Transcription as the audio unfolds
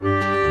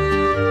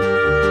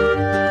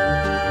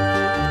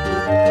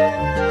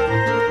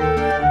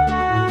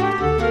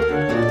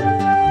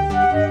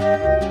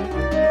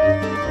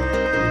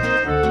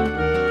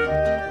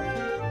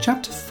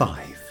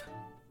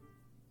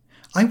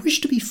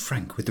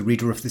frank with the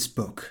reader of this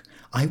book,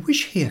 I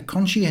wish here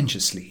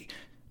conscientiously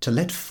to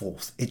let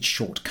forth its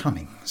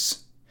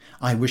shortcomings.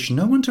 I wish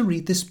no one to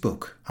read this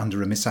book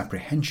under a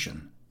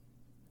misapprehension.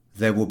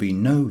 There will be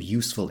no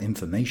useful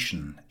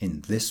information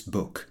in this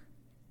book.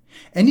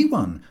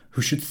 Anyone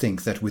who should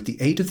think that with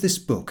the aid of this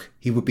book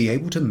he would be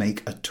able to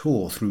make a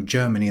tour through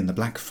Germany and the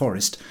Black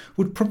Forest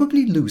would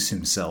probably lose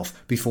himself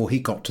before he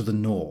got to the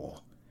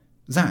Nore.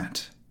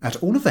 That,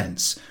 at all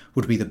events,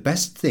 would be the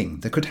best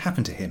thing that could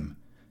happen to him.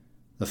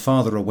 The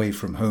farther away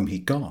from home he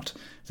got,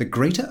 the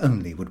greater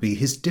only would be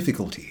his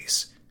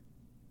difficulties.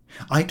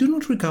 I do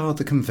not regard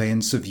the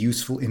conveyance of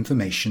useful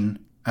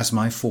information as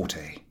my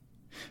forte.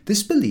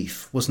 This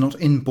belief was not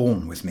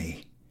inborn with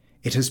me.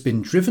 It has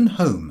been driven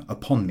home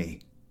upon me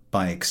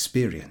by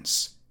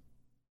experience.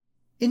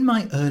 In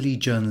my early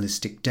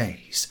journalistic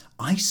days,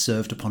 I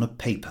served upon a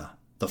paper,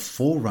 the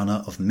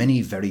forerunner of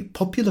many very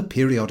popular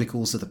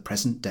periodicals of the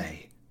present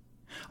day.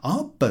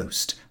 Our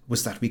boast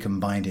was that we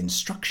combined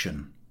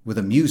instruction with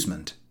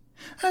amusement.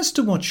 As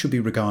to what should be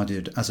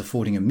regarded as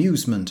affording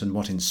amusement and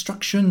what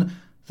instruction,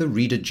 the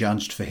reader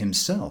judged for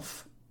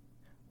himself.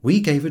 We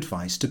gave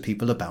advice to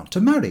people about to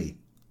marry,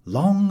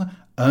 long,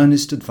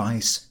 earnest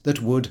advice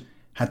that would,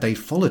 had they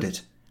followed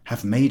it,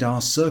 have made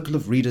our circle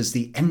of readers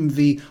the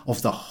envy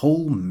of the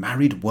whole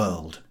married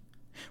world.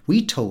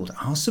 We told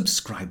our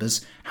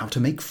subscribers how to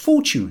make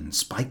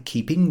fortunes by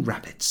keeping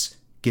rabbits,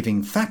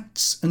 giving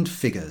facts and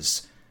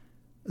figures.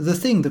 The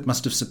thing that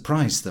must have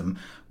surprised them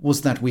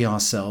was that we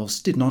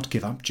ourselves did not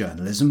give up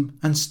journalism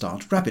and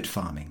start rabbit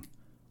farming.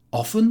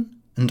 Often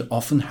and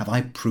often have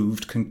I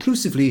proved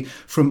conclusively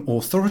from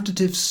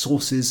authoritative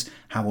sources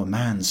how a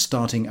man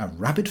starting a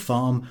rabbit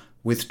farm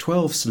with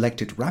 12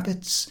 selected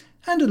rabbits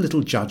and a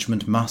little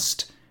judgment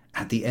must,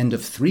 at the end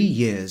of 3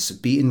 years,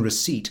 be in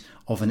receipt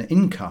of an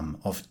income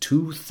of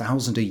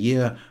 2,000 a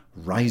year,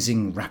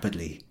 rising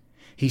rapidly.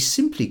 He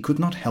simply could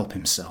not help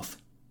himself.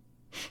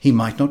 He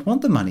might not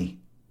want the money.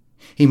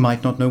 He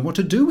might not know what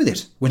to do with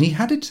it when he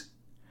had it.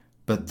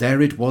 But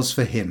there it was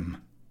for him.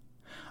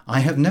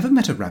 I have never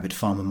met a rabbit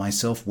farmer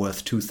myself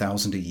worth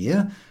 2,000 a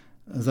year,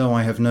 though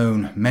I have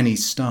known many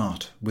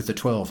start with the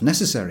 12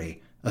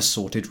 necessary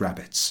assorted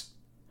rabbits.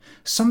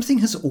 Something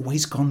has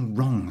always gone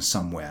wrong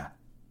somewhere.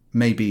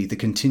 Maybe the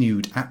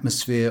continued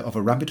atmosphere of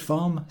a rabbit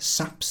farm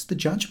saps the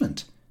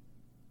judgment.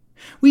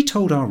 We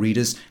told our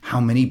readers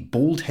how many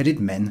bald-headed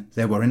men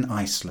there were in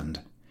Iceland,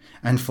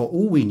 and for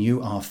all we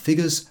knew our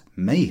figures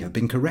may have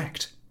been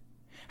correct.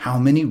 How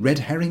many red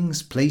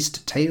herrings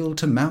placed tail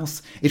to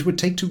mouth it would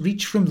take to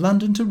reach from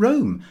London to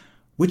Rome,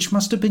 which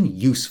must have been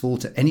useful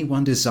to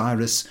anyone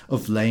desirous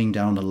of laying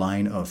down a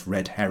line of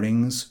red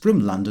herrings from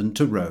London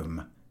to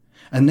Rome,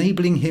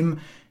 enabling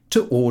him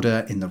to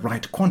order in the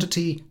right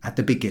quantity at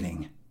the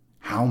beginning,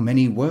 how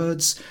many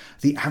words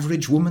the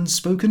average woman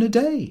spoke in a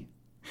day,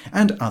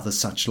 and other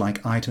such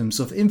like items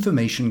of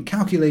information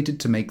calculated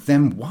to make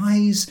them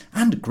wise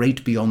and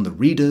great beyond the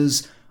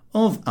readers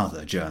of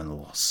other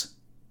journals.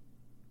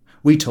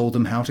 We told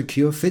them how to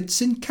cure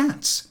fits in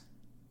cats.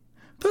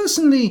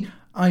 Personally,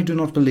 I do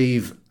not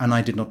believe, and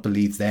I did not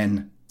believe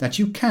then, that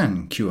you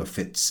can cure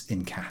fits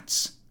in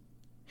cats.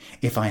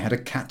 If I had a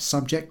cat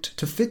subject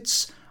to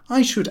fits,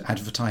 I should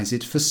advertise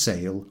it for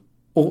sale,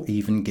 or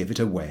even give it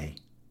away.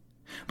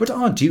 But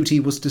our duty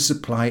was to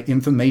supply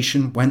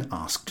information when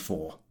asked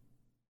for.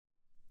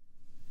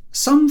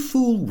 Some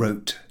fool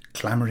wrote,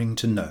 clamouring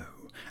to know,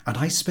 and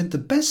I spent the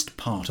best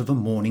part of a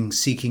morning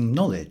seeking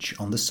knowledge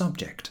on the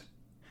subject.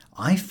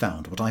 I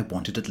found what I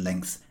wanted at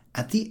length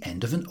at the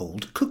end of an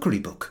old cookery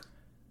book.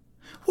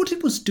 What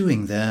it was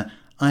doing there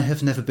I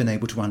have never been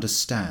able to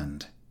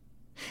understand.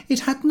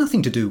 It had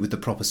nothing to do with the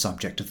proper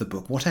subject of the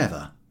book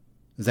whatever.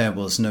 There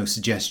was no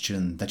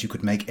suggestion that you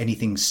could make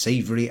anything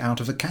savoury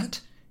out of a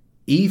cat,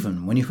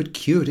 even when you had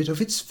cured it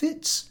of its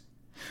fits.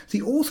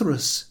 The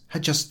authoress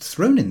had just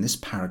thrown in this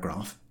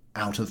paragraph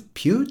out of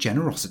pure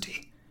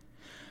generosity.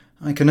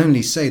 I can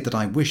only say that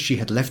I wish she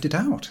had left it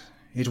out.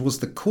 It was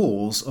the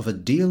cause of a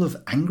deal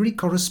of angry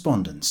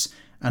correspondence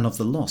and of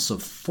the loss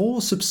of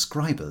 4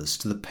 subscribers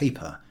to the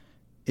paper,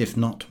 if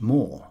not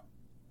more.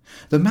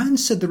 The man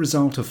said the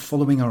result of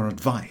following our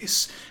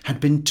advice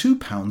had been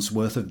 £2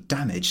 worth of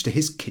damage to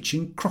his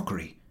kitchen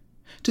crockery,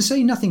 to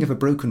say nothing of a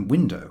broken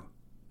window,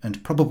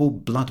 and probable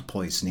blood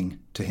poisoning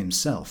to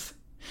himself,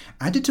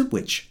 added to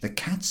which the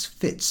cat's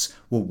fits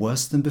were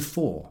worse than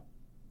before.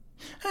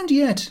 And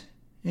yet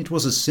it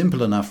was a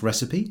simple enough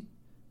recipe.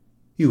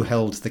 You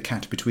held the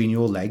cat between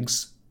your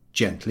legs,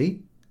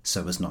 gently,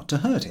 so as not to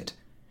hurt it,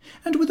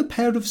 and with a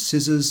pair of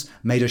scissors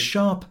made a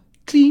sharp,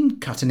 clean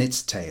cut in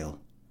its tail.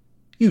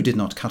 You did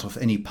not cut off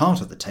any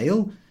part of the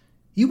tail.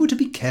 You were to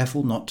be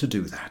careful not to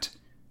do that.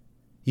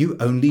 You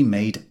only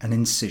made an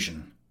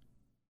incision.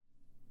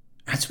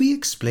 As we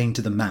explained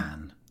to the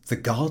man, the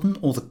garden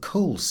or the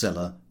coal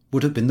cellar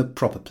would have been the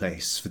proper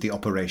place for the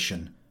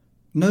operation.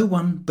 No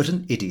one but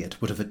an idiot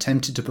would have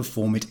attempted to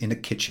perform it in a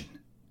kitchen,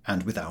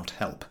 and without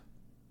help.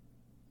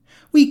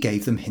 We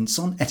gave them hints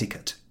on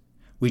etiquette.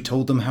 We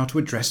told them how to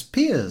address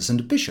peers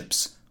and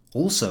bishops,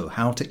 also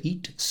how to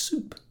eat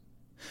soup.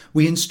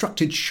 We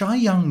instructed shy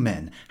young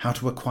men how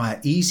to acquire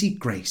easy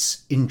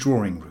grace in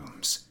drawing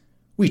rooms.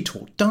 We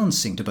taught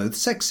dancing to both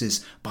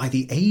sexes by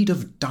the aid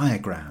of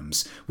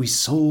diagrams. We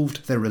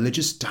solved their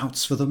religious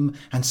doubts for them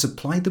and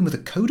supplied them with a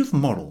code of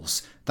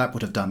morals that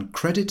would have done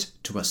credit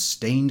to a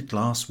stained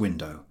glass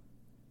window.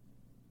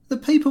 The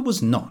paper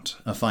was not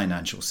a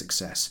financial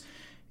success.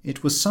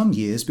 It was some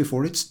years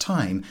before its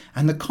time,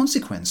 and the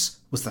consequence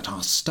was that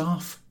our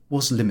staff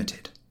was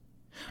limited.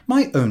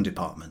 My own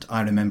department,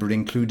 I remember,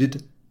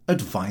 included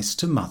advice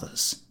to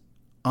mothers.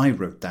 I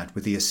wrote that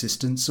with the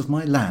assistance of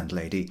my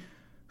landlady,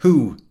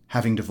 who,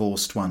 having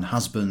divorced one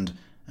husband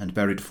and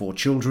buried 4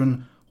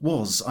 children,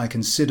 was, I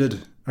considered,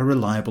 a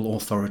reliable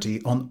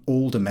authority on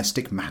all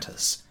domestic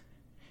matters.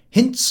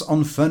 Hints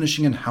on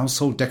furnishing and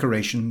household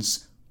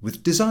decorations,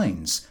 with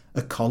designs,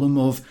 a column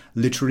of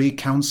literary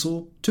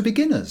counsel to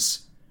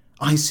beginners.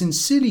 I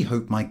sincerely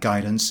hope my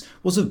guidance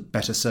was of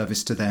better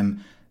service to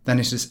them than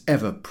it has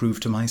ever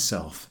proved to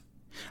myself.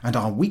 And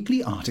our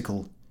weekly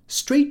article,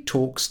 Straight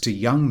Talks to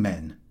Young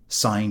Men,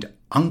 signed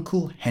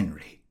Uncle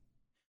Henry.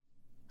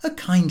 A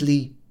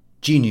kindly,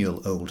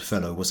 genial old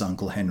fellow was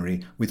Uncle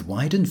Henry, with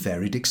wide and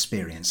varied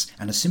experience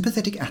and a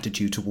sympathetic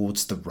attitude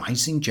towards the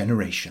rising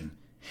generation.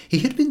 He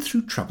had been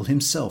through trouble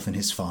himself in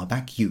his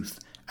far-back youth,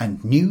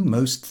 and knew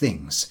most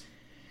things.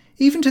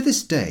 Even to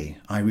this day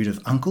I read of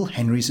Uncle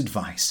Henry's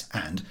advice,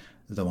 and,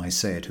 though I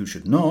say it who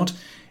should not,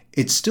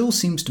 it still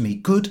seems to me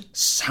good,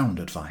 sound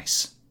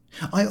advice.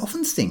 I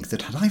often think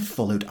that had I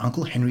followed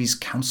Uncle Henry's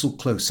counsel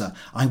closer,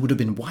 I would have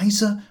been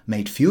wiser,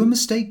 made fewer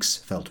mistakes,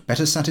 felt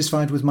better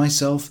satisfied with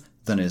myself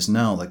than is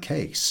now the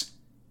case.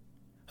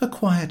 A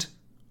quiet,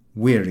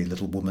 weary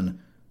little woman,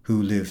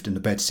 who lived in the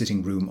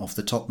bed-sitting room off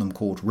the Tottenham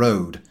Court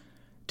Road,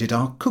 did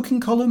our cooking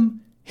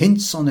column,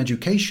 hints on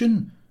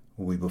education,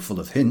 we were full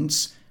of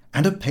hints,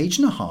 and a page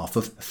and a half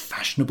of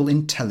fashionable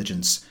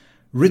intelligence,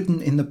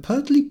 written in the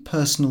pertly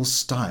personal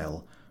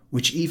style,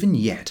 which even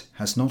yet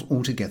has not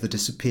altogether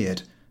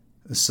disappeared,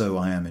 so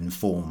I am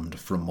informed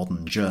from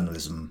modern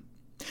journalism.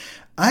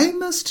 I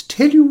must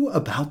tell you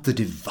about the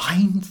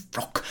divine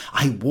frock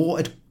I wore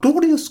at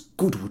glorious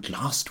Goodwood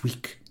last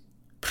week.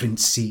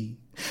 Princey.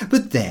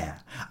 But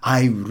there,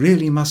 I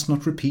really must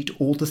not repeat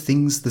all the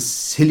things the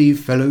silly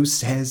fellow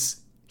says.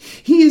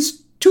 He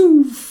is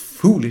too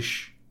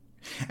foolish.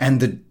 And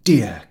the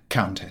dear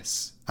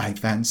Countess, I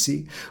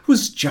fancy,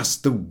 was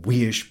just the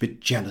weeish bit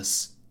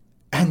jealous,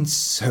 and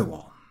so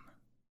on.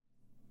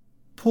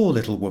 Poor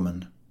little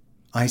woman.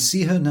 I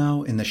see her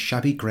now in the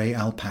shabby grey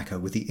alpaca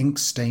with the ink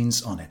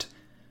stains on it.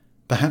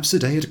 Perhaps a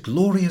day at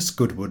glorious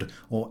Goodwood,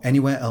 or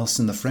anywhere else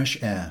in the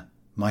fresh air,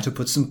 might have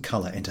put some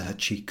colour into her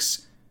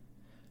cheeks.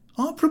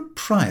 Our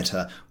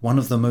proprietor, one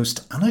of the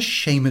most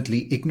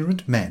unashamedly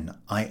ignorant men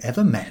I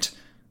ever met,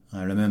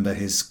 I remember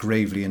his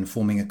gravely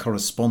informing a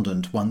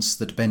correspondent once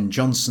that Ben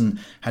Jonson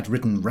had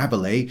written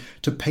Rabelais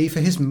to pay for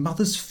his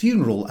mother's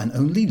funeral, and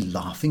only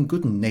laughing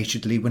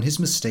good-naturedly when his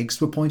mistakes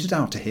were pointed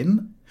out to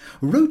him,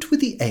 wrote with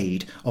the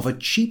aid of a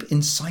cheap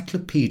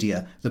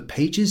encyclopaedia the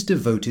pages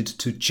devoted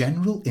to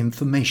general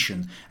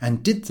information,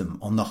 and did them,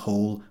 on the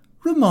whole,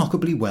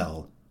 remarkably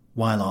well,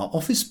 while our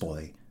office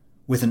boy,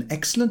 with an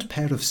excellent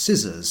pair of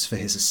scissors for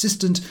his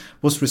assistant,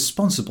 was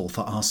responsible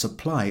for our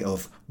supply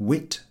of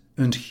wit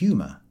and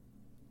humour.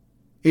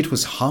 It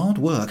was hard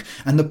work,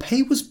 and the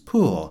pay was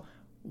poor.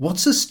 What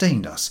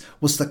sustained us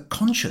was the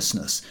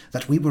consciousness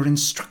that we were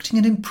instructing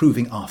and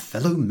improving our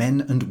fellow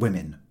men and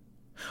women.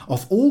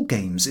 Of all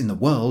games in the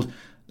world,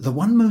 the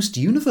one most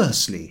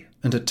universally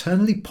and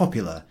eternally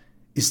popular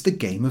is the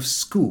game of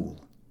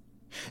school.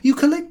 You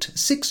collect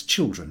 6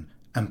 children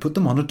and put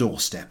them on a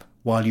doorstep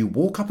while you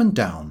walk up and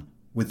down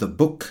with the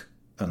book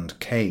and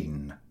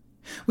cane.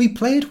 We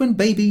play it when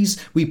babies,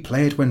 we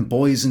play it when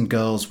boys and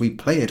girls, we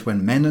play it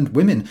when men and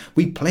women,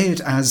 we play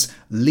it as,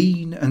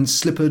 lean and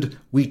slippered,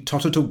 we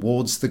totter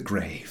towards the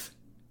grave.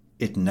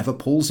 It never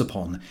palls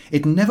upon,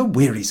 it never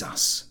wearies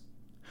us.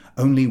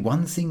 Only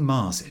one thing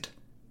mars it: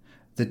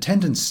 the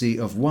tendency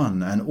of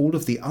one and all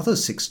of the other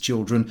 6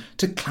 children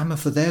to clamour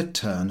for their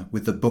turn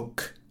with the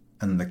book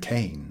and the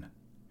cane.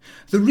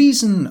 The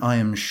reason, I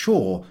am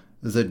sure,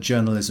 that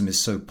journalism is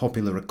so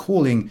popular a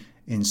calling,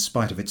 in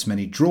spite of its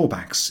many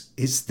drawbacks,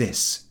 is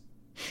this: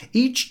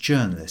 each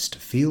journalist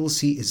feels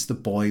he is the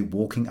boy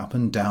walking up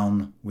and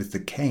down with the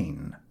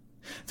cane.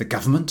 The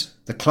government,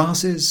 the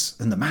classes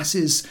and the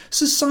masses,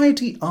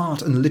 society,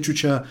 art and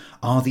literature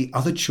are the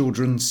other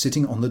children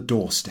sitting on the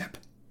doorstep.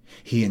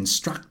 He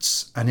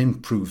instructs and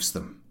improves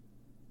them.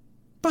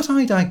 But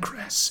I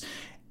digress.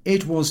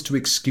 It was to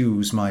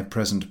excuse my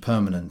present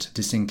permanent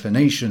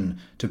disinclination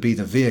to be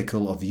the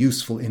vehicle of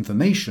useful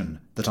information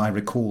that I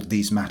recalled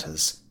these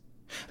matters.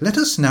 Let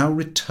us now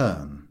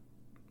return.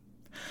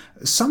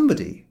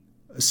 Somebody,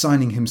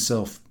 signing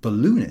himself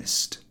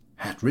balloonist,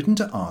 had written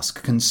to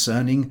ask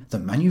concerning the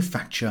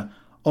manufacture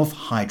of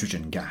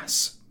hydrogen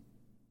gas.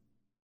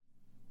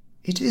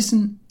 It is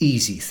an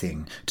easy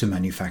thing to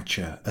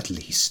manufacture, at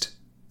least.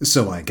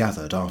 So I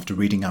gathered after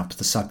reading up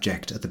the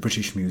subject at the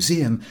British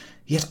Museum,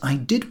 yet I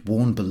did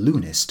warn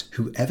Balloonist,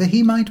 whoever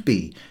he might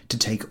be, to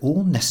take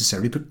all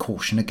necessary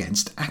precaution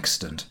against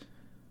accident.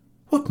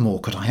 What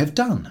more could I have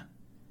done?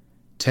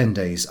 10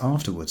 days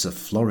afterwards a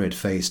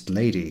florid-faced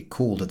lady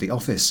called at the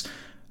office,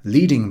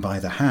 leading by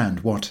the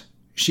hand what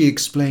she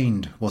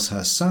explained was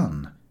her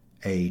son,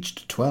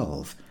 aged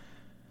 12.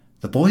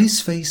 The boy's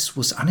face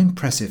was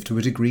unimpressive to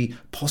a degree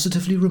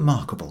positively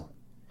remarkable.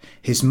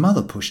 His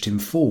mother pushed him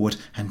forward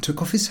and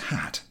took off his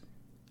hat,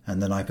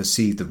 and then I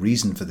perceived the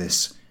reason for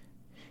this.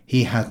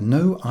 He had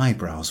no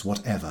eyebrows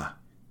whatever,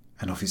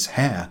 and of his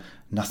hair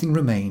nothing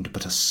remained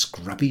but a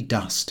scrubby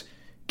dust,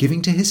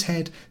 giving to his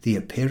head the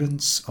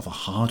appearance of a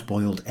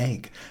hard-boiled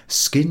egg,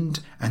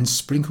 skinned and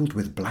sprinkled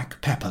with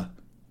black pepper.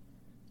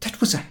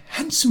 "That was a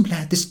handsome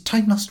lad this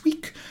time last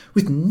week,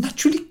 with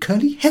naturally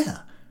curly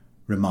hair,"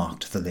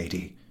 remarked the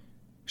lady.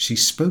 She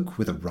spoke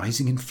with a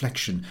rising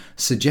inflection,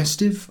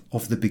 suggestive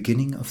of the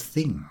beginning of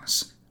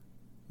things.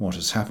 "What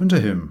has happened to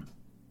him?"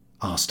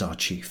 asked our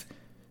chief.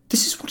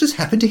 "This is what has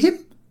happened to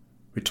him,"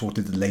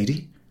 retorted the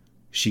lady.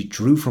 She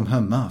drew from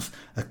her muff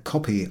a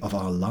copy of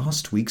our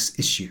last week's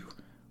issue,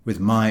 with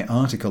my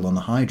article on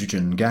the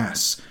hydrogen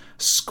gas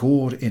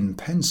scored in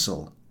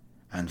pencil,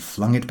 and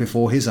flung it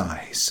before his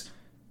eyes.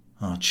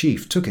 Our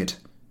chief took it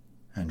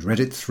and read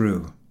it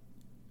through.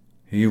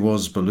 "He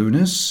was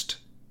Balloonist?"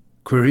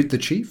 queried the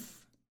chief.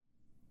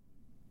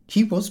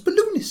 "He was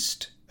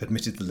Balloonist,"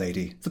 admitted the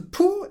lady. "The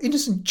poor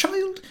innocent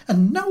child,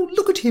 and now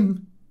look at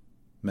him."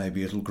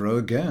 "Maybe it'll grow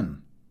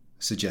again,"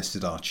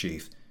 suggested our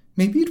chief.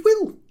 "Maybe it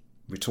will,"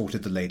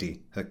 retorted the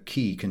lady, her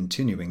key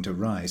continuing to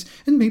rise.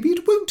 "And maybe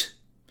it won't.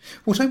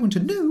 What I want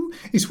to know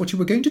is what you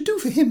were going to do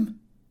for him."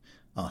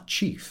 Our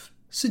chief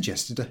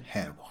suggested a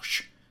hair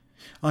wash.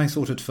 I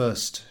thought at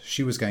first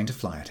she was going to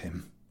fly at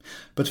him,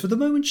 but for the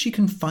moment she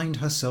confined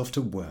herself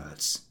to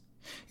words.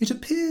 It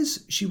appears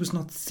she was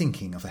not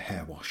thinking of a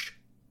hair wash,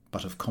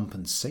 but of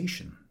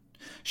compensation.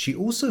 She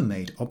also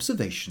made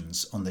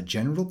observations on the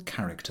general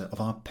character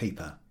of our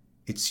paper,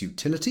 its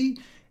utility,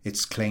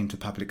 its claim to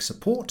public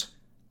support,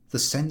 the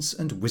sense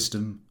and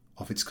wisdom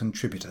of its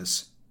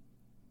contributors.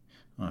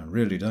 "I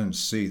really don't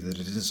see that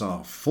it is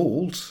our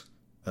fault,"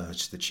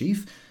 urged the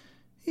chief.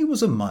 "He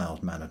was a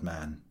mild-mannered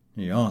man.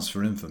 He asked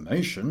for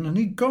information, and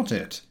he got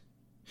it."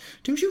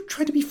 "Don't you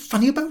try to be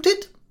funny about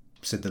it,"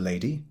 said the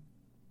lady.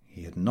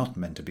 He had not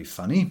meant to be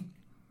funny,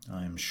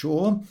 I am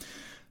sure.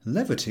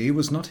 Levity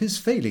was not his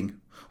failing.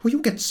 "Or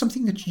you'll get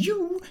something that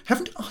you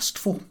haven't asked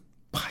for."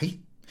 "Why,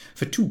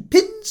 for 2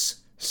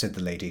 pins," said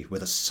the lady,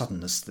 with a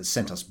suddenness that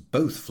sent us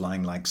both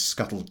flying like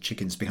scuttled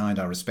chickens behind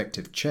our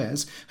respective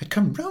chairs, "I'd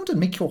come round and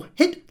make your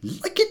head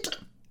like it."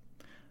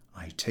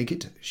 I take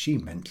it she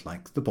meant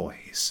like the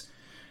boys.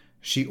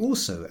 She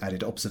also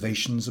added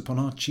observations upon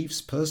our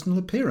chief's personal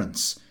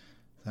appearance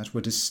that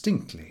were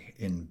distinctly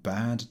in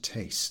bad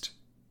taste.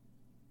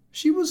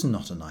 She was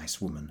not a nice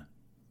woman,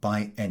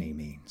 by any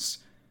means.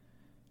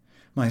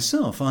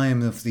 Myself, I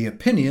am of the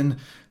opinion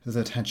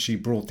that had she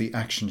brought the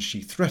action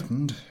she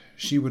threatened,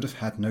 she would have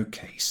had no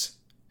case.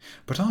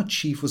 But our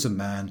chief was a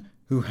man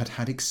who had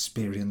had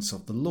experience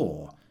of the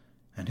law,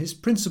 and his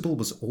principle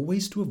was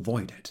always to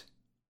avoid it.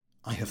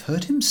 I have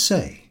heard him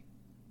say,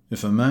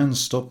 "If a man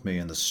stopped me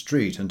in the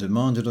street and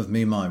demanded of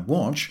me my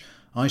watch,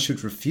 I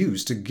should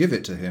refuse to give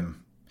it to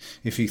him.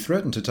 If he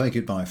threatened to take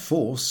it by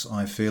force,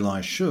 I feel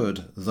I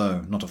should,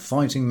 though not a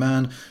fighting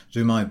man,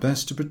 do my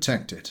best to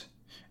protect it.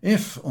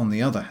 If, on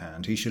the other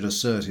hand, he should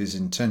assert his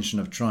intention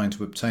of trying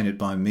to obtain it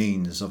by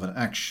means of an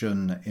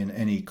action in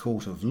any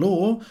court of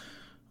law,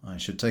 I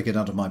should take it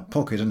out of my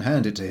pocket and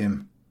hand it to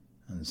him,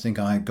 and think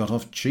I had got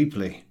off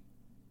cheaply."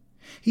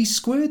 He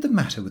squared the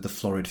matter with the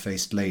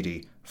florid-faced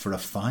lady for a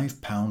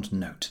 £5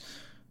 note,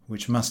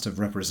 which must have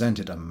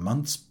represented a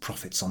month's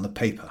profits on the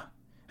paper,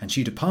 and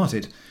she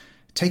departed,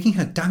 taking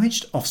her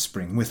damaged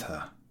offspring with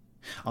her.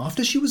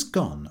 After she was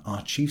gone,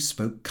 our chief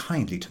spoke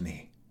kindly to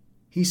me.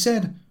 He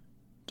said,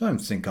 "Don't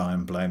think I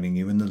am blaming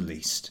you in the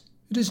least.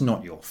 It is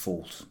not your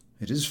fault.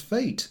 It is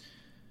fate.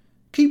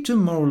 Keep to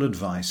moral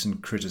advice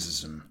and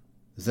criticism.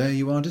 There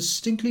you are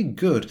distinctly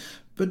good,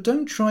 but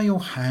don't try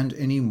your hand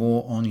any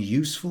more on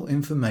useful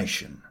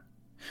information.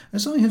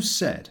 As I have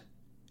said,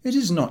 it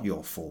is not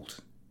your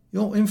fault.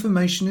 Your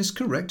information is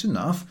correct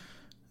enough.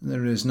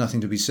 There is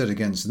nothing to be said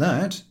against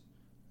that.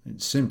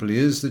 It simply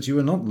is that you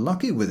are not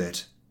lucky with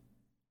it."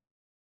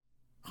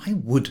 I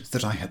would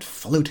that I had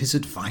followed his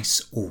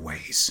advice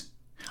always.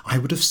 I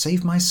would have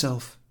saved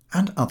myself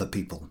and other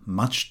people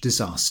much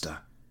disaster.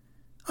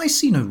 I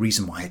see no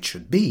reason why it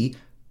should be,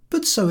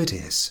 but so it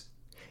is.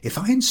 If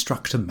I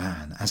instruct a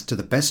man as to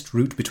the best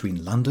route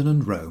between London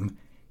and Rome,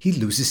 he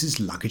loses his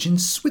luggage in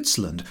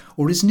Switzerland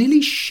or is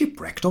nearly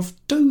shipwrecked off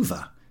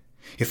Dover.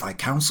 If I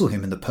counsel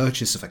him in the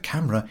purchase of a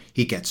camera,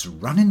 he gets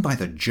run in by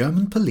the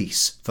German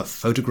police for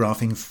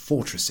photographing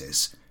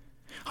fortresses.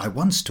 I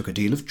once took a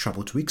deal of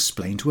trouble to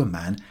explain to a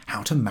man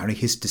how to marry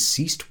his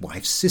deceased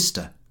wife's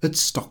sister at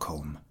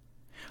Stockholm.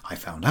 I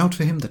found out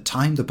for him the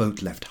time the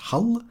boat left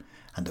Hull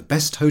and the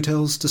best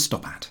hotels to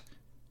stop at.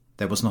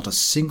 There was not a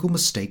single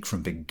mistake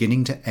from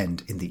beginning to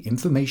end in the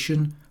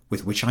information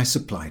with which I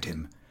supplied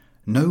him.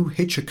 No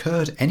hitch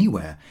occurred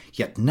anywhere,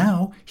 yet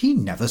now he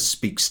never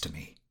speaks to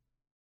me.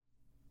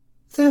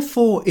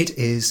 Therefore it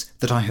is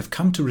that I have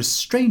come to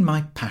restrain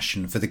my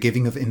passion for the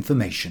giving of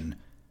information.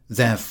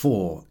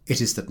 Therefore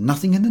it is that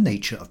nothing in the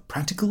nature of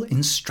practical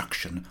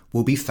instruction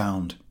will be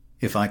found,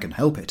 if I can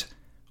help it,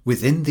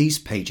 within these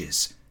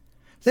pages.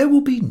 There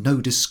will be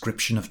no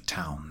description of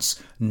towns,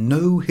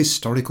 no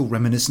historical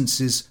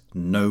reminiscences,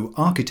 no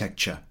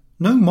architecture,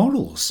 no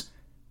morals.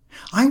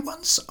 I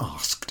once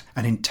asked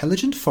an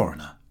intelligent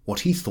foreigner what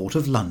he thought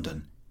of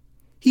London.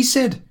 He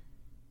said,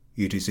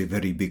 "It is a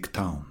very big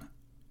town."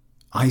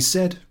 I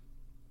said,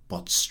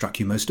 "What struck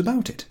you most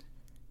about it?"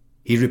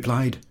 He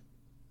replied,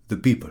 "The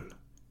people."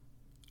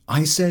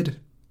 I said,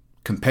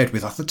 "Compared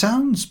with other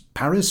towns,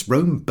 Paris,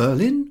 Rome,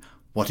 Berlin,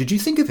 what did you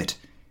think of it?"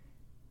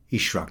 He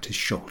shrugged his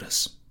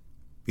shoulders.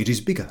 "It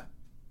is bigger,"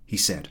 he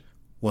said.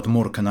 "What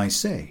more can I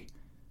say?"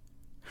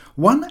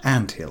 One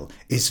anthill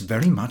is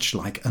very much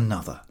like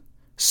another.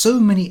 So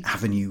many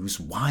avenues,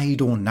 wide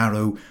or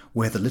narrow,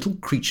 where the little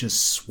creatures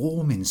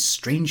swarm in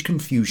strange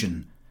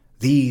confusion,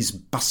 these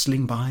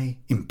bustling by,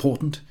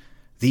 important,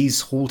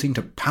 these halting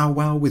to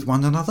powwow with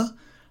one another,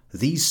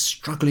 these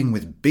struggling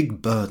with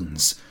big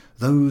burdens,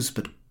 those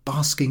but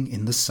basking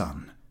in the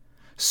sun.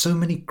 So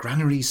many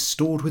granaries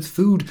stored with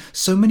food,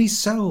 so many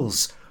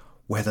cells,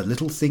 where the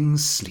little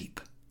things sleep,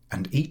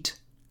 and eat,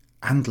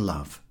 and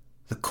love,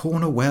 the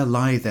corner where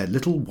lie their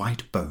little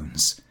white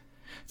bones.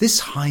 This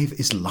hive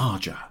is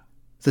larger,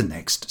 the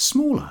next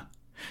smaller.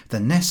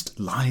 The nest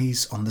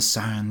lies on the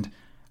sand,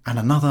 and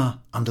another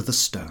under the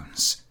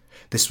stones.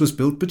 This was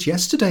built but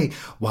yesterday,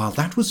 while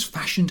that was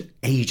fashioned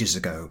ages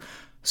ago.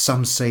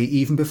 Some say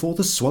even before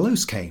the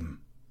swallows came.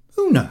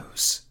 Who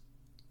knows?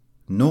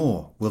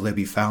 Nor will there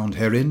be found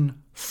herein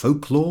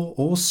folklore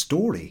or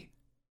story.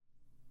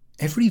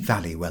 Every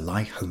valley where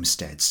lie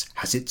homesteads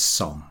has its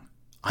song.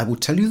 I will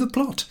tell you the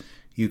plot.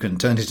 You can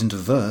turn it into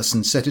verse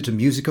and set it to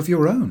music of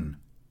your own.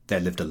 There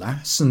lived a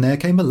lass, and there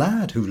came a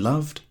lad who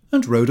loved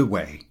and rode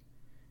away.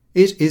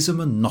 It is a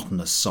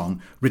monotonous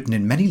song, written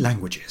in many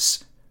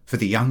languages, for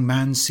the young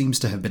man seems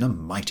to have been a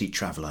mighty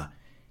traveller.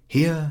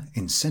 Here,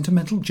 in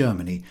sentimental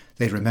Germany,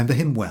 they remember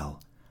him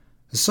well.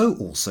 So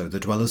also the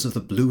dwellers of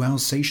the blue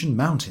Alsatian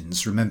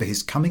mountains remember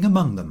his coming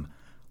among them,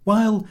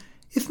 while,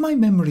 if my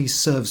memory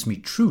serves me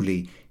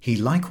truly, he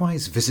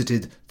likewise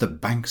visited the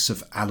banks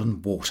of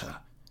Allan Water.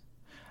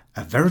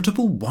 A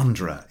veritable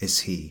wanderer is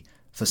he,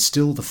 for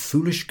still the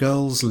foolish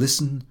girls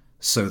listen,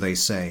 so they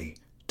say,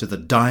 to the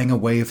dying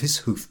away of his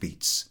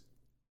hoofbeats.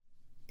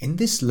 In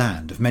this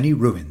land of many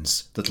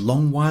ruins, that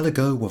long while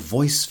ago were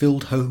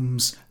voice-filled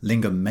homes,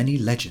 linger many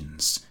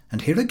legends,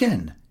 and here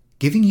again,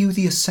 giving you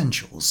the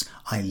essentials,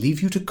 I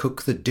leave you to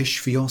cook the dish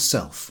for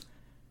yourself.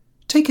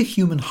 Take a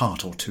human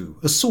heart or two,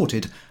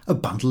 assorted, a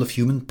bundle of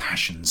human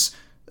passions.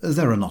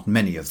 There are not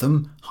many of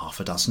them,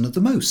 6 at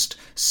the most.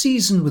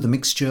 Season with a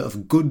mixture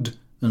of good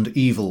and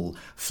evil,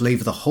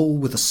 flavour the whole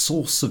with a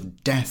sauce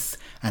of death,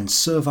 and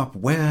serve up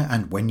where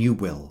and when you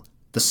will.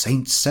 The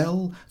saint's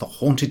cell, the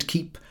haunted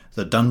keep,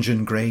 the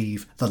dungeon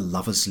grave, the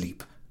lover's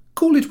leap.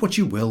 Call it what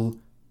you will,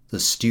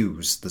 the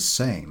stew's the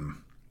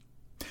same.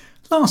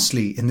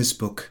 Lastly, in this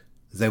book,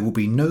 there will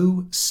be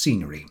no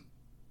scenery.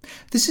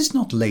 This is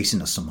not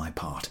laziness on my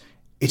part,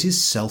 it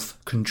is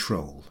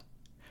self-control.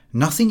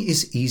 Nothing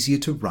is easier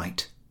to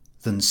write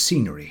than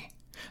scenery,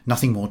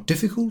 nothing more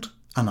difficult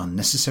and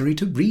unnecessary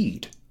to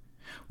read.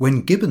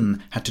 When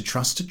Gibbon had to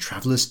trust to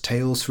travellers'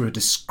 tales for a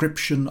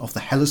description of the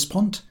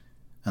Hellespont,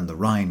 and the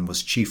Rhine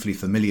was chiefly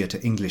familiar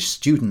to English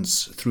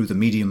students through the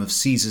medium of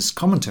Caesar's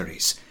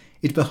commentaries,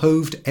 it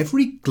behoved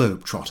every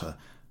globe-trotter,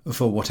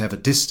 for whatever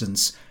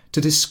distance, to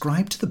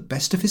describe to the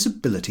best of his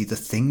ability the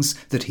things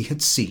that he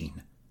had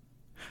seen.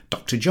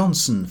 Dr.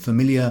 Johnson,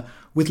 familiar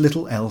with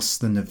little else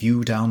than the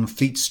view down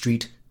Fleet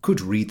Street,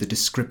 could read the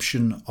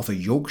description of a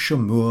Yorkshire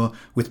moor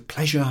with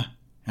pleasure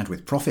and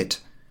with profit.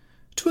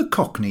 To a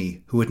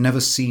Cockney who had never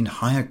seen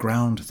higher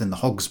ground than the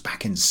Hog's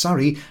Back in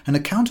Surrey, an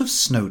account of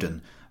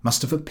Snowdon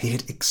must have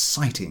appeared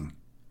exciting.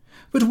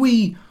 But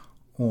we,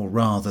 or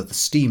rather the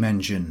steam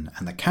engine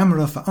and the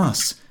camera for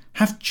us,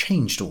 have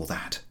changed all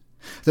that.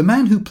 The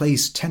man who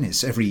plays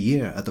tennis every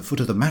year at the foot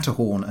of the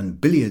Matterhorn and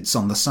billiards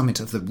on the summit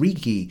of the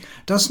Rigi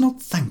does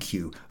not thank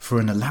you for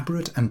an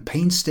elaborate and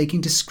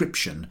painstaking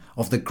description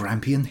of the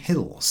Grampian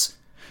Hills.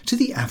 To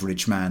the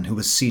average man who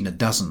has seen a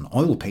dozen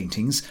oil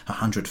paintings,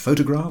 100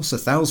 photographs,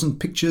 1,000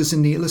 pictures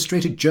in the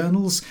illustrated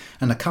journals,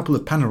 and a couple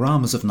of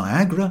panoramas of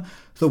Niagara,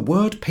 the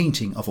word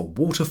painting of a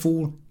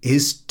waterfall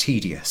is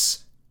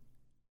tedious.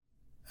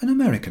 An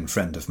American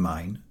friend of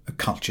mine, a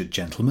cultured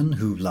gentleman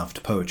who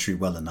loved poetry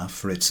well enough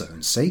for its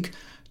own sake,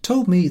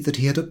 told me that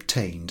he had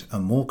obtained a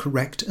more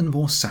correct and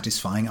more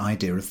satisfying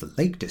idea of the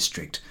Lake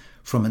District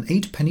from an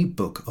 8-penny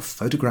book of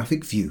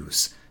photographic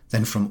views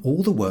than from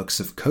all the works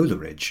of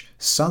Coleridge,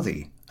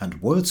 Southey, and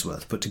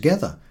Wordsworth put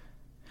together.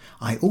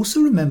 I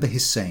also remember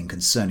his saying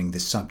concerning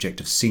this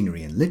subject of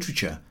scenery in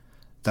literature,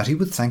 that he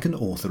would thank an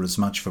author as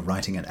much for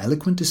writing an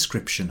eloquent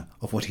description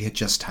of what he had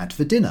just had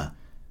for dinner.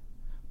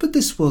 But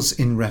this was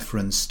in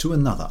reference to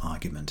another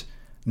argument,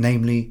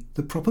 namely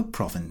the proper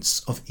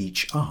province of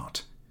each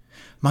art.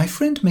 My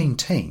friend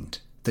maintained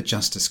that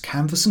just as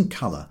canvas and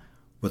colour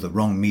were the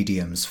wrong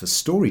mediums for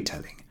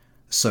storytelling,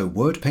 so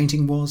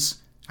word-painting was,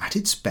 at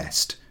its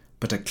best,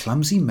 but a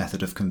clumsy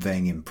method of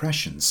conveying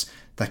impressions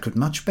that could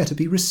much better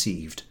be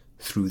received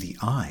through the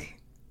eye.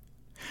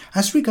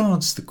 As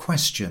regards the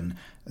question,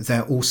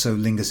 there also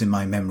lingers in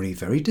my memory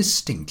very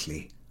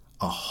distinctly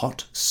a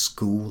hot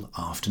school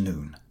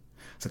afternoon.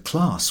 The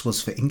class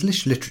was for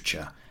English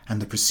literature,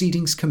 and the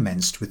proceedings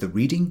commenced with the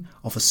reading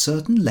of a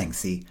certain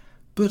lengthy,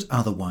 but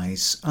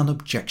otherwise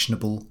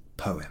unobjectionable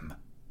poem.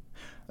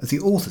 The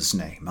author's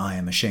name, I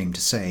am ashamed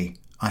to say,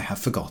 I have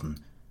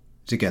forgotten,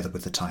 together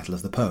with the title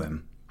of the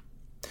poem.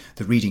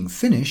 The reading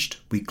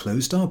finished, we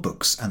closed our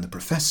books, and the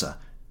professor,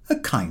 a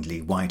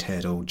kindly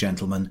white-haired old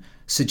gentleman,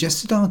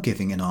 suggested our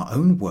giving in our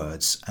own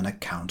words an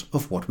account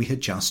of what we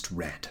had just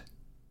read.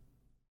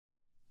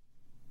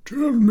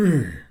 "Tell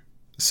me,"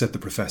 said the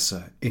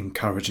professor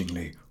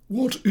encouragingly,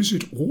 "what is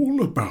it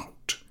all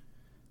about?"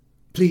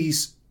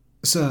 "Please,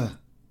 sir,"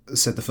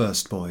 said the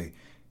first boy.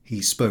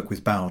 He spoke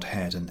with bowed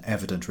head and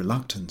evident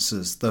reluctance,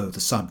 as though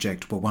the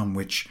subject were one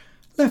which,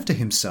 left to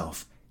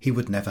himself, he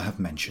would never have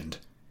mentioned.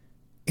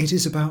 "It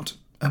is about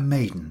a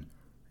maiden."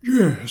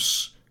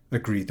 "Yes,"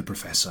 agreed the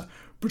professor,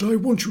 "but I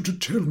want you to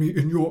tell me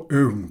in your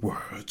own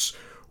words.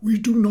 We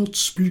do not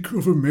speak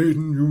of a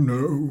maiden, you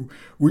know.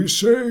 We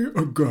say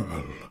a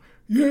girl.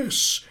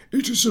 Yes,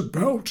 it is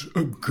about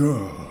a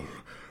girl.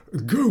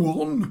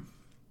 Go on."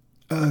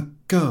 "A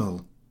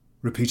girl,"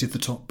 repeated the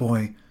top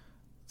boy,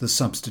 the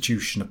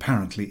substitution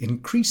apparently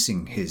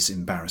increasing his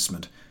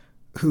embarrassment,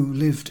 "who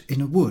lived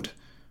in a wood."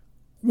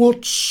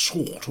 "What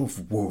sort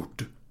of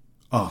wood?"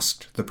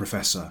 asked the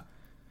professor.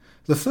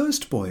 The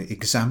first boy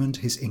examined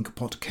his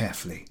inkpot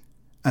carefully,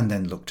 and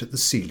then looked at the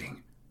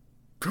ceiling.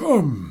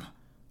 "Come,"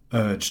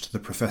 urged the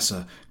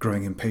professor,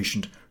 growing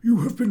impatient. "You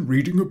have been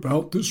reading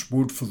about this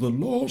wood for the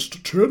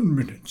last 10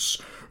 minutes.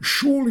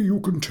 Surely you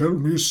can tell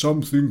me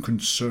something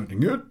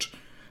concerning it."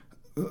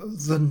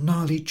 "The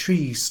gnarly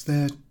trees,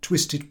 their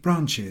twisted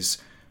branches,"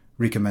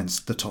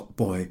 recommenced the top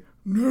boy.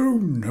 "No,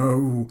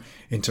 no,"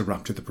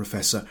 interrupted the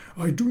professor.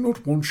 "I do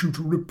not want you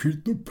to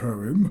repeat the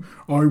poem.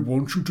 I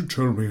want you to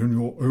tell me in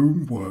your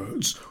own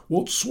words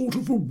what sort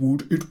of a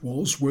wood it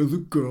was where the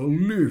girl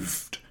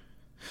lived."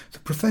 The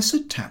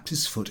professor tapped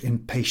his foot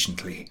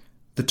impatiently.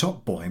 The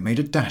top boy made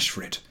a dash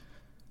for it.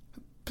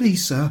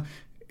 "Please, sir,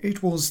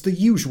 it was the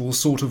usual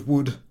sort of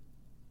wood."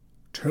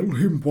 "Tell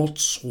him what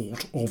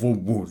sort of a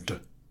wood,"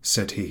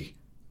 said he,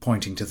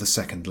 pointing to the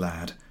second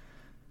lad.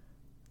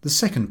 The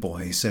second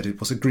boy said it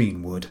was a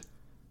green wood.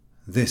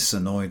 This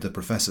annoyed the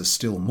professor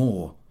still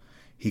more.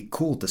 He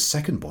called the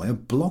second boy a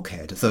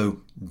blockhead,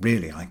 though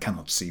really I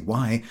cannot see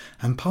why,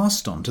 and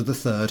passed on to the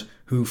third,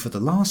 who for the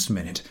last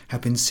minute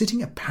had been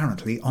sitting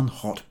apparently on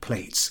hot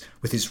plates,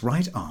 with his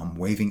right arm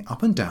waving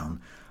up and down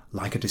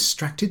like a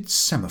distracted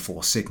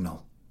semaphore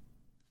signal.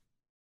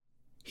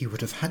 He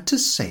would have had to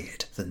say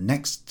it the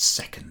next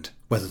second,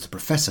 whether the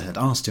professor had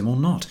asked him or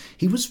not.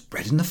 He was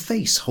red in the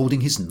face,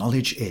 holding his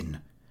knowledge in.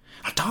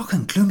 "A dark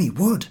and gloomy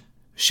wood,"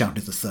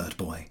 shouted the third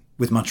boy,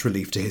 with much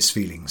relief to his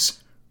feelings.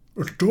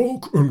 "A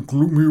dark and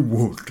gloomy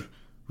wood,"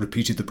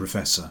 repeated the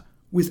professor,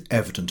 with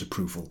evident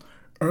approval.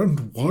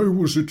 "And why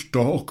was it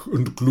dark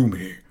and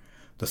gloomy?"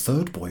 The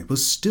third boy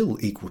was still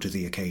equal to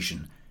the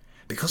occasion.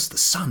 "Because the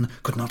sun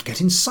could not get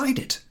inside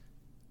it."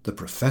 The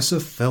professor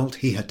felt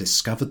he had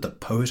discovered the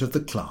poet of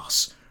the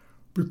class.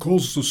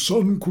 "Because the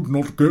sun could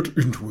not get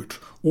into it,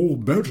 or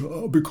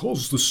better,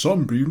 because the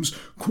sunbeams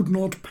could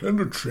not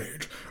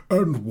penetrate.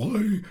 And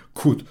why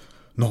could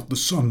not the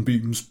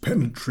sunbeams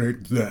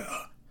penetrate there?"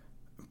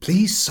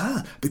 "Please,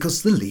 sir,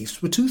 because the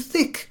leaves were too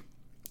thick."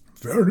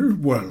 "Very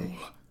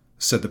well,"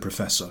 said the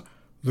professor.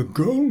 "The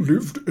girl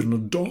lived in a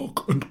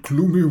dark and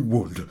gloomy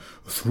wood,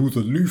 through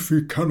the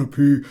leafy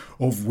canopy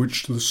of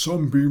which the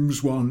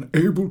sunbeams were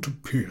unable to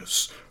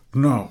pierce.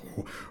 Now,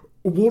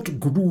 what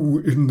grew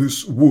in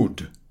this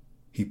wood?"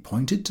 He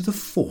pointed to the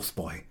fourth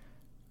boy.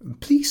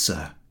 "Please,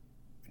 sir.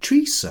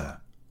 Trees,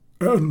 sir."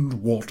 "And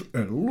what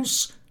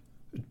else?"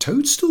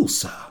 "Toadstools,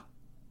 sir."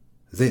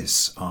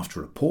 This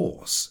after a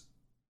pause.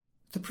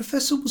 The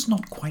professor was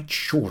not quite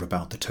sure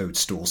about the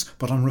toadstools,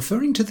 but on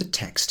referring to the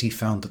text he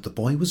found that the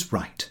boy was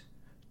right.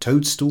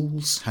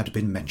 Toadstools had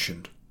been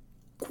mentioned.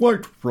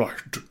 "Quite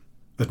right,"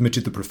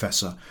 admitted the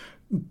professor.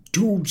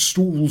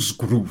 "Toadstools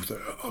grew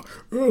there.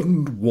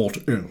 And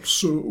what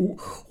else?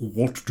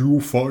 What do you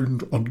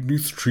find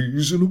underneath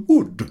trees in a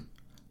wood?"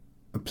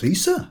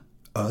 "Please, sir.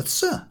 Earth,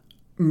 sir."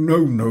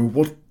 No,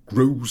 what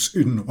grows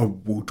in a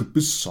wood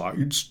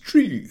besides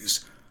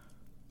trees?"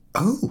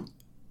 "Oh,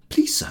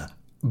 please, sir.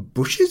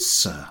 Bushes,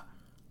 sir."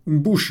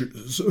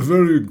 "Bushes,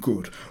 very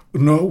good.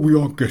 Now we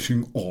are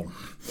getting on.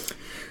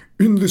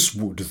 In this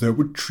wood there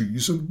were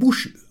trees and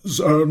bushes,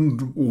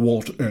 and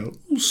what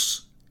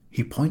else?"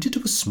 He pointed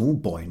to a small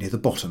boy near the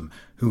bottom,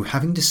 who,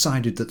 having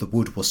decided that the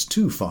wood was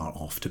too far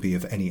off to be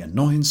of any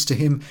annoyance to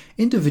him,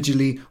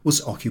 individually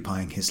was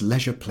occupying his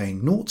leisure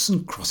playing noughts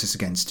and crosses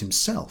against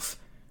himself.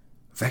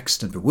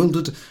 Vexed and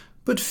bewildered,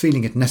 but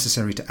feeling it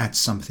necessary to add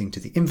something to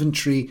the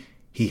inventory,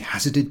 he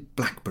hazarded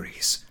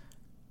blackberries.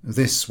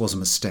 This was a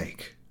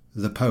mistake.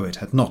 The poet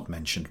had not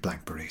mentioned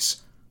blackberries.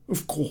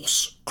 "Of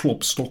course,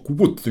 Klopstock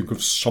would think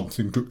of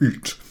something to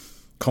eat,"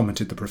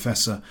 commented the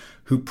professor,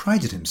 who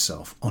prided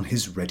himself on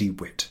his ready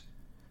wit.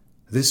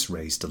 This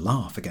raised a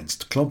laugh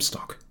against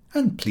Klopstock,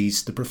 and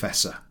pleased the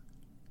professor.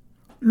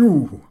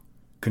 "You,"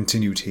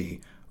 continued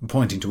he,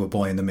 pointing to a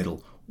boy in the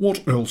middle,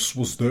 "what else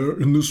was there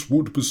in this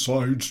wood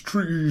besides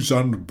trees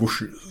and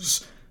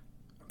bushes?"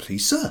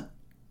 "Please, sir,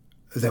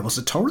 there was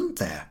a torrent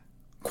there."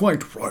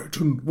 "Quite right,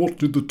 and what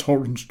did the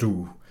torrent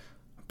do?"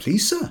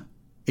 "Please, sir,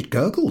 it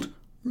gurgled."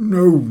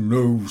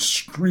 No,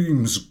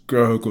 streams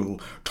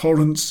gurgle,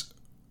 torrents—"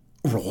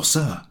 "Roar,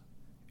 sir."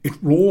 "It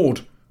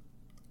roared.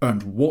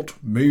 And what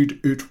made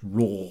it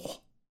roar?"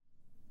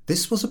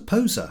 This was a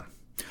poser.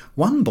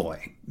 One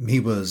boy, he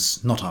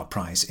was not our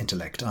prize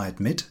intellect, I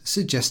admit,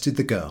 suggested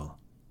the girl.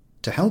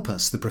 To help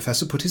us, the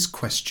professor put his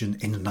question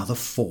in another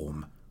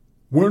form.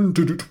 "When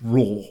did it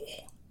roar?"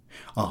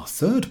 Our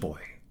third boy,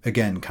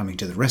 again coming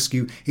to the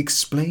rescue,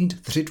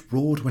 explained that it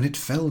roared when it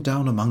fell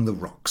down among the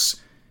rocks.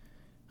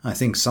 I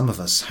think some of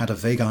us had a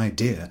vague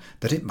idea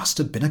that it must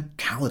have been a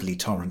cowardly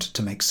torrent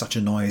to make such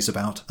a noise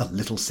about a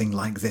little thing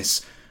like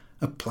this.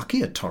 A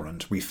pluckier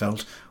torrent, we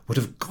felt, would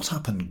have got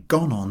up and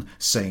gone on,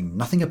 saying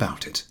nothing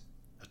about it.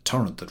 A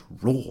torrent that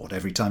roared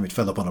every time it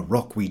fell upon a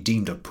rock we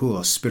deemed a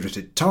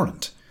poor-spirited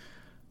torrent.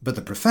 But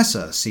the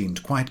professor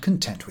seemed quite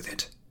content with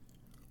it.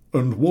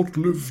 "And what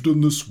lived in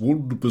this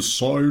wood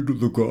beside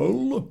the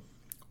girl?"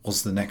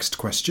 was the next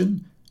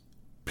question.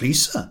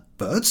 "Please, sir,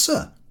 birds,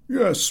 sir."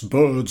 "Yes,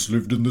 birds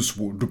lived in this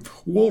wood.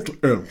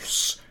 What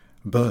else?"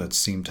 Birds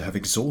seemed to have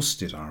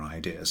exhausted our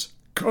ideas.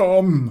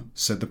 "Come,"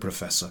 said the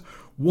professor,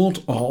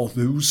 "what are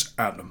those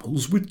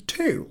animals with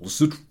tails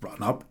that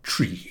run up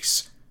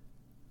trees?"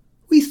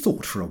 We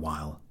thought for a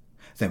while.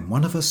 Then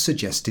one of us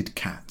suggested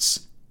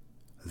cats.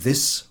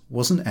 This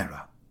was an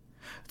error.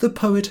 The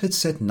poet had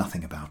said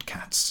nothing about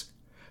cats.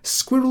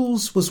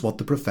 Squirrels was what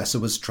the professor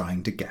was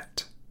trying to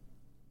get.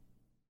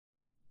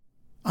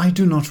 I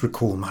do not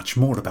recall much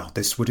more about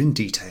this wood in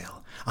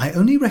detail. I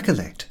only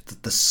recollect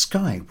that the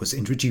sky was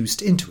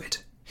introduced into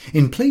it.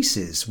 In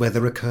places where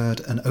there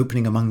occurred an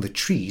opening among the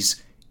trees,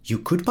 you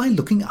could, by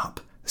looking up,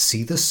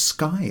 see the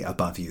sky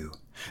above you.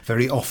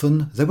 Very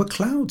often there were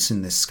clouds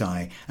in this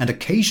sky, and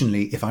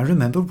occasionally, if I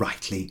remember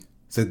rightly,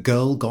 the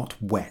girl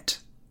got wet.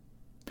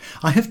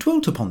 I have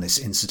dwelt upon this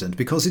incident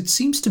because it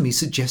seems to me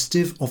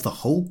suggestive of the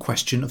whole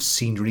question of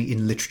scenery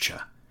in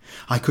literature.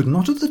 I could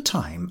not at the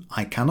time,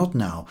 I cannot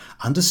now,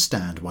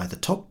 understand why the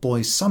top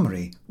boy's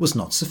summary was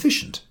not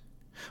sufficient.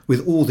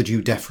 With all the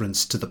due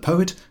deference to the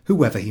poet,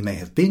 whoever he may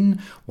have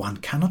been, one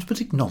cannot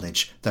but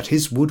acknowledge that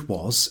his wood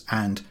was,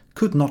 and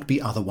could not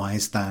be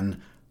otherwise than,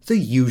 the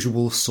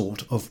usual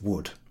sort of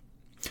wood.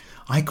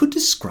 I could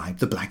describe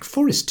the Black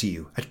Forest to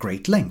you at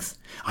great length.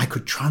 I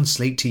could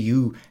translate to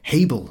you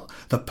Hebel,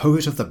 the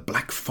poet of the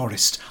Black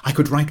Forest. I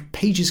could write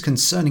pages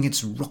concerning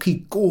its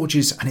rocky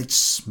gorges and its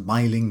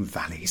smiling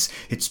valleys,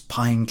 its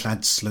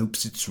pine-clad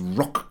slopes, its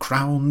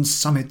rock-crowned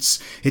summits,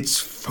 its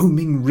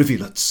foaming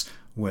rivulets,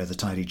 where the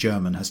tidy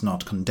German has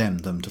not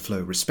condemned them to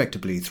flow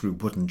respectably through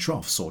wooden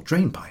troughs or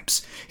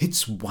drain-pipes,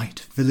 its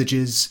white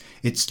villages,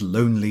 its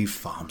lonely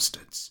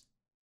farmsteads.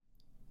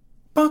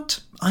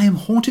 But I am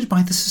haunted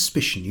by the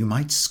suspicion you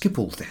might skip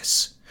all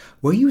this.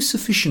 Were you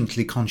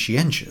sufficiently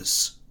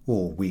conscientious,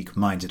 or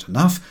weak-minded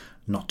enough,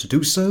 not to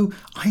do so,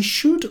 I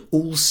should,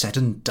 all said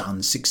and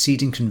done,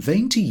 succeed in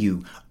conveying to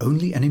you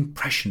only an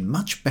impression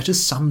much better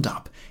summed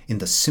up in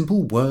the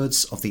simple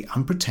words of the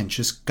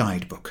unpretentious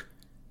guidebook.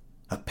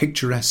 A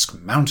picturesque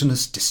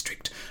mountainous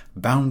district,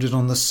 bounded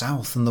on the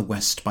south and the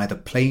west by the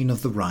plain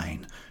of the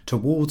Rhine,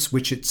 towards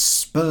which its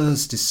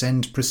spurs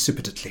descend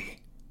precipitately.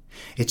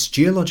 Its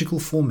geological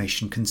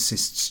formation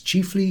consists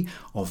chiefly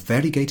of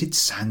variegated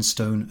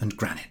sandstone and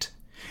granite,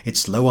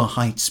 its lower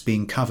heights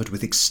being covered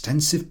with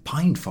extensive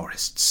pine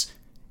forests.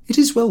 It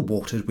is well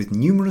watered with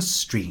numerous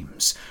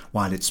streams,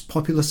 while its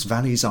populous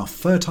valleys are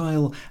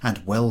fertile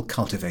and well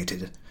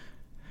cultivated.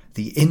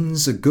 The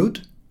inns are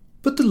good,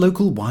 but the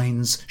local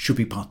wines should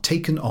be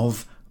partaken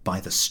of by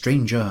the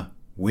stranger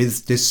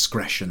with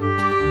discretion.